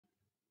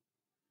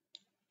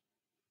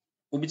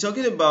We'll be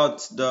talking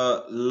about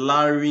the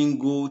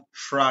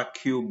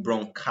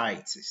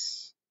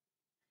laryngotracheobronchitis.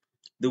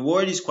 The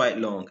word is quite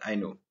long, I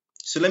know.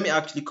 So let me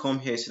actually come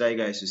here so that you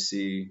guys will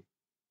see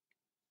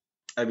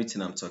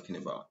everything I'm talking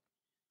about.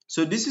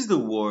 So this is the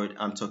word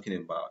I'm talking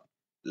about,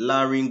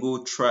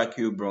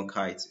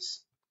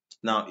 laryngotracheobronchitis.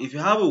 Now, if you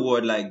have a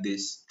word like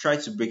this, try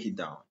to break it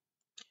down.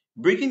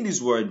 Breaking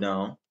this word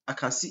down, I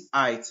can see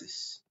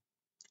itis.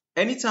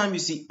 Anytime you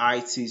see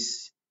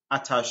itis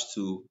attached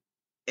to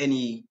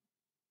any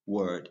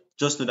word,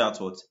 just know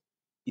that what?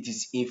 It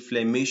is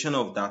inflammation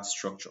of that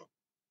structure.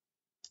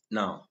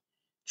 Now,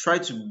 try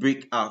to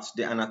break out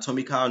the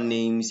anatomical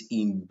names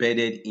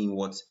embedded in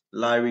what?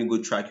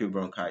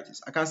 Laryngotracheobronchitis.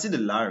 I can see the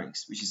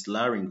larynx, which is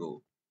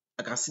laryngo.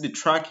 I can see the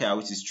trachea,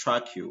 which is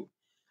tracheo.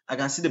 I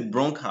can see the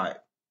bronchi,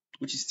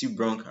 which is still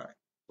bronchi.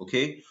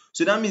 Okay,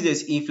 so that means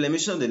there's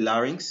inflammation of the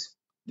larynx,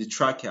 the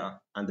trachea,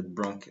 and the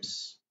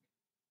bronchus.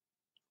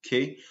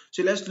 Okay,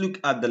 so let's look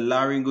at the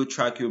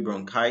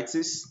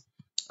laryngotracheobronchitis.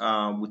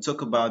 We'll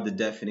talk about the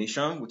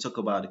definition, we'll talk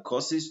about the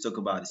causes, talk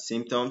about the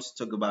symptoms,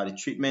 talk about the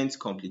treatments,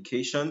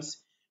 complications,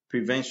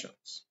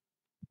 preventions,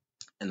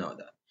 and all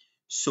that.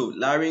 So,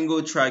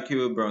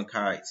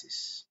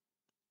 laryngotracheobronchitis.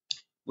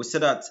 We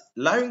said that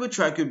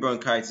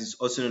laryngotracheobronchitis is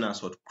also known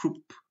as what?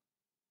 Croup.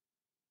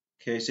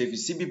 Okay, so if you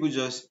see people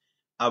just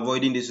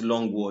avoiding this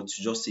long word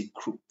to just say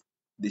croup,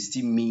 they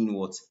still mean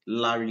what?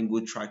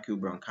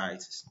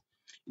 Laryngotracheobronchitis.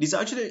 It is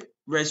actually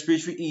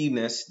respiratory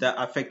illness that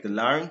affect the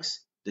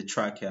larynx, the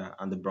trachea,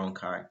 and the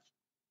bronchi.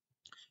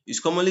 It's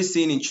commonly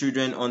seen in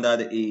children under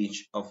the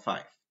age of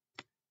 5.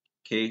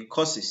 Okay,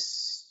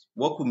 causes.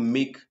 What could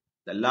make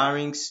the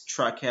larynx,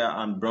 trachea,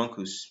 and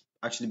bronchus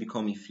actually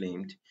become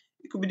inflamed?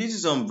 It could be due to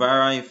some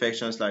viral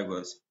infections like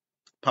what?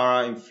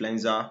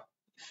 Parainfluenza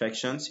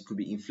infections. It could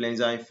be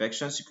influenza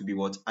infections. It could be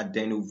what?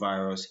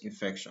 Adenovirus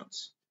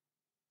infections.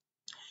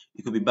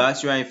 It could be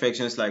bacterial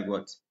infections like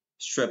what?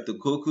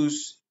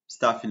 Streptococcus,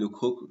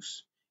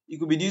 staphylococcus. It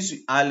could be due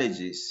to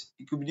allergies.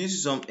 It could be due to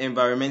some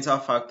environmental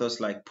factors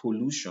like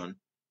pollution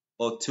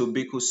or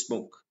tobacco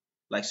smoke,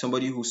 like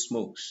somebody who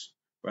smokes,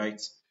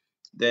 right?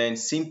 Then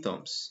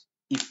symptoms.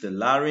 If the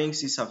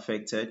larynx is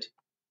affected,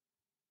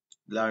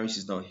 the larynx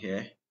is not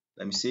here.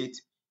 Let me see it.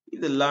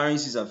 If the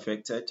larynx is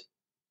affected,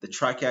 the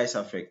trachea is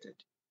affected.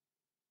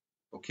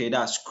 Okay,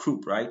 that's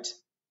croup, right?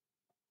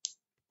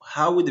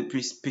 How will the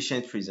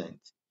patient present?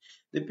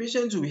 The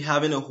patient will be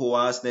having a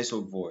hoarseness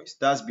of voice.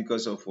 That's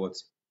because of what?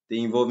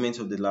 The involvement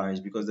of the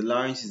larynx, because the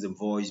larynx is the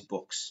voice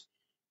box.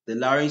 The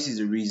larynx is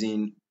the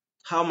reason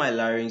how my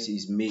larynx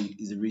is made,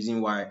 is the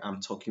reason why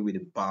I'm talking with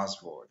a bass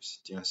voice.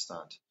 Do you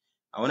understand?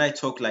 And when I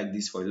talk like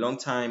this for a long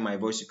time, my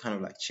voice will kind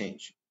of like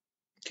change.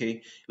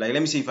 Okay, like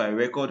let me say if I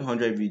record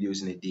 100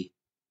 videos in a day,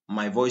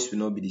 my voice will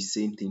not be the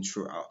same thing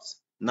throughout.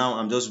 Now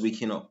I'm just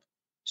waking up,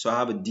 so I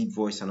have a deep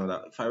voice and all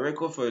that. If I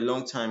record for a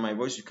long time, my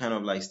voice will kind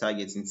of like start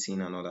getting thin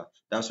and all that.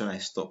 That's when I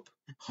stop.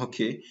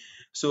 Okay,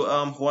 so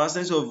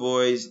hoarseness of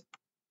voice,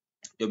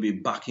 there'll be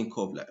backing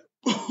cough like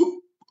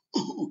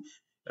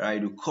right,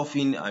 do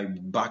coughing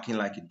and barking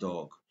like a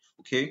dog.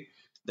 Okay,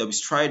 there'll be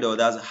stridor,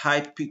 that's a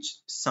high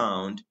pitched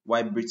sound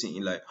while breathing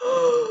in like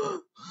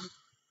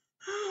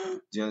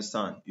do you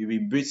understand? You'll be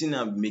breathing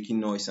and making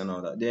noise and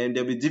all that. Then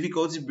there'll be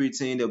difficulty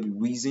breathing, there'll be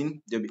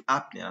wheezing, there'll be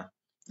apnea,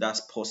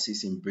 that's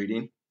pauses in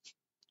breathing.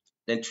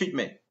 Then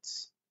treatment.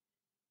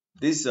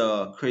 This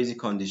crazy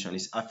condition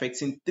is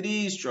affecting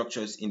 3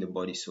 structures in the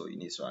body, so you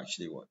need to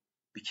actually what?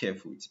 Be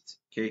careful with it.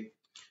 Okay.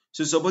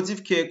 So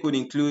supportive care could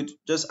include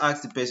just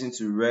ask the person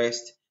to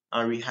rest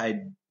and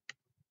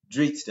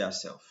rehydrate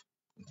themselves.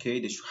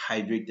 Okay, they should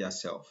hydrate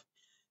themselves.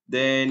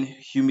 Then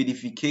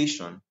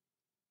humidification.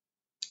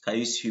 Can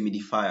use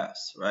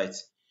humidifiers, right?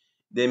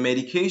 Then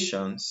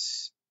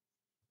medications.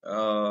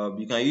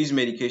 You can use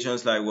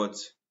medications like what?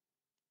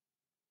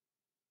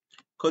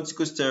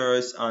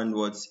 Corticosteroids and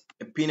what?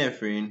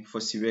 Epinephrine for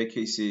severe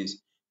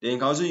cases. Then you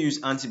can also use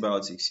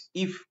antibiotics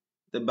if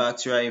the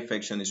bacterial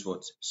infection is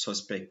what?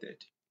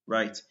 Suspected,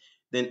 right?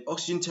 Then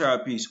oxygen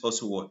therapy is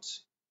also what?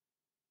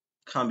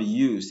 Can be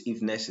used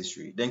if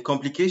necessary. Then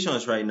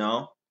complications right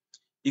now,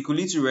 it could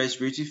lead to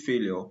respiratory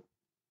failure.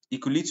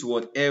 It could lead to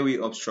what? Airway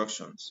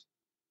obstructions.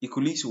 It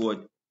could lead to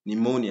what?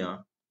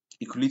 Pneumonia.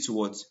 It could lead to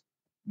what?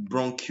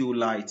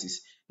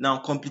 Bronchiolitis. Now,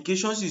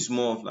 complications is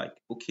more of like,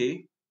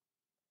 okay,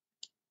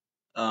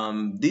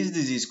 this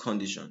disease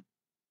condition,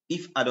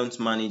 if I don't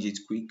manage it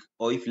quick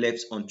or if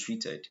left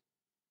untreated,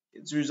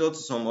 it results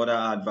in some other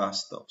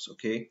adverse stuffs.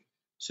 Okay,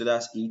 so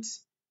that's it.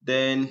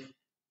 Then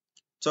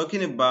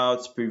talking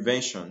about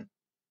prevention,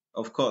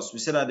 of course, we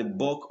said that the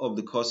bulk of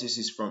the causes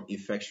is from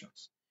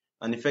infections.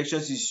 And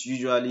infections is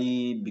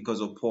usually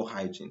because of poor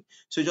hygiene.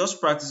 So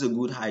just practice a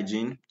good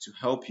hygiene to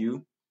help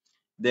you.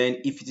 Then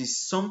if it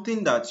is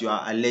something that you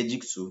are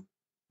allergic to,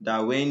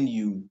 that when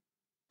you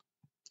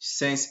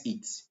sense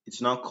it, it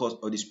will not cause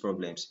all these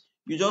problems,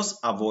 you just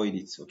avoid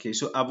it. Okay,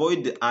 so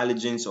avoid the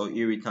allergens or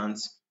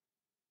irritants.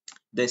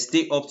 Then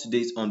stay up to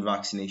date on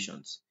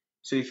vaccinations.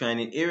 So if you're in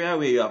an area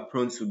where you are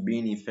prone to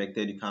being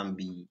infected, you can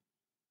be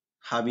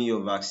having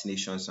your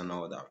vaccinations and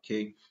all that.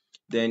 Okay,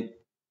 then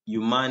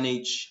you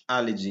manage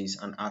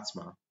allergies and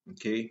asthma.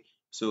 Okay,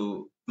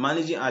 so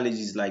managing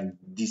allergies like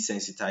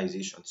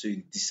desensitization, so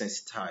you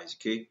desensitize.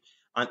 Okay,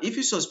 and if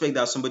you suspect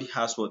that somebody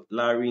has what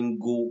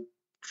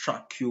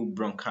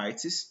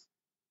laryngotracheobronchitis,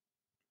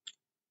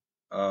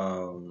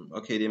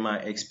 okay, they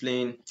might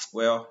explain,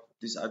 well,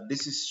 this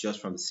is just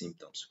from the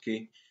symptoms.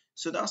 Okay,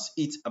 so that's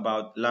it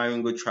about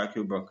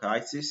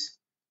laryngotracheobronchitis,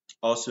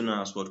 also known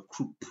as what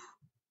Croup,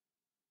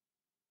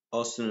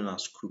 also known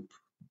as Croup.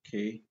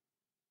 Okay,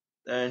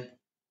 then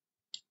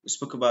we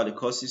spoke about the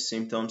causes,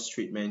 symptoms,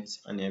 treatment,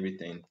 and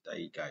everything that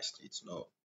you guys need to know.